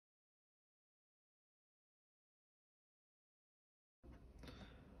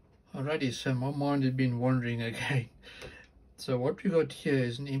Alrighty, so my mind had been wandering again. So what we got here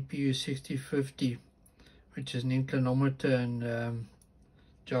is an MPU6050, which is an inclinometer and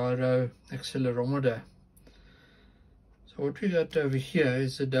gyro accelerometer. So what we got over here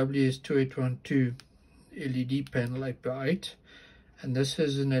is the WS2812 LED panel 8x8, and this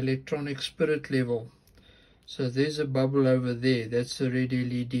is an electronic spirit level. So there's a bubble over there, that's the red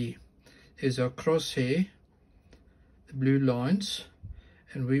LED. There's our crosshair, the blue lines,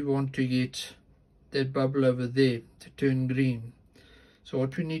 and we want to get that bubble over there to turn green. So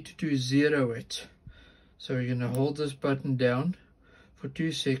what we need to do is zero it. So we're going to hold this button down for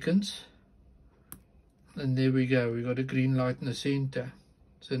 2 seconds, and there we go, we got a green light in the center.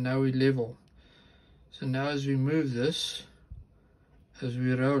 So now we level. So now as we move this, as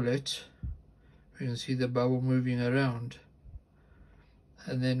we roll it, we can see the bubble moving around,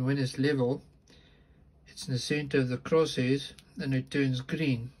 and then when it's level, it's in the center of the crosshairs, and it turns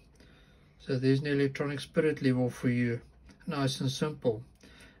green. So there's an electronic spirit level for you, nice and simple.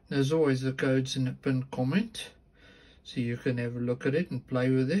 And as always, the code's in a pinned comment, so you can have a look at it and play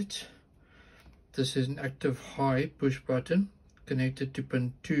with it. This is an active high push button connected to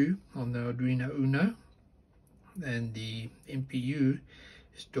pin 2 on the Arduino Uno, and the MPU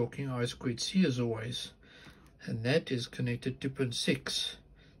is talking I2C as always, and that is connected to pin 6.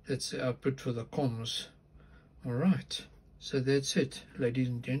 That's the output for the comms. Alright, so that's it, ladies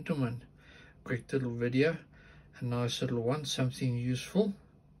and gentlemen. Quick little video, a nice little one, something useful.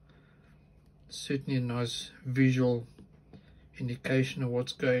 Certainly a nice visual indication of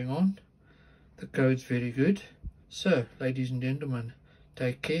what's going on. The code's very good. So, ladies and gentlemen,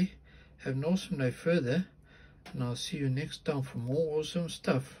 take care, have an awesome day further, and I'll see you next time for more awesome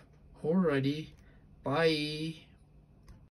stuff. Alrighty, bye.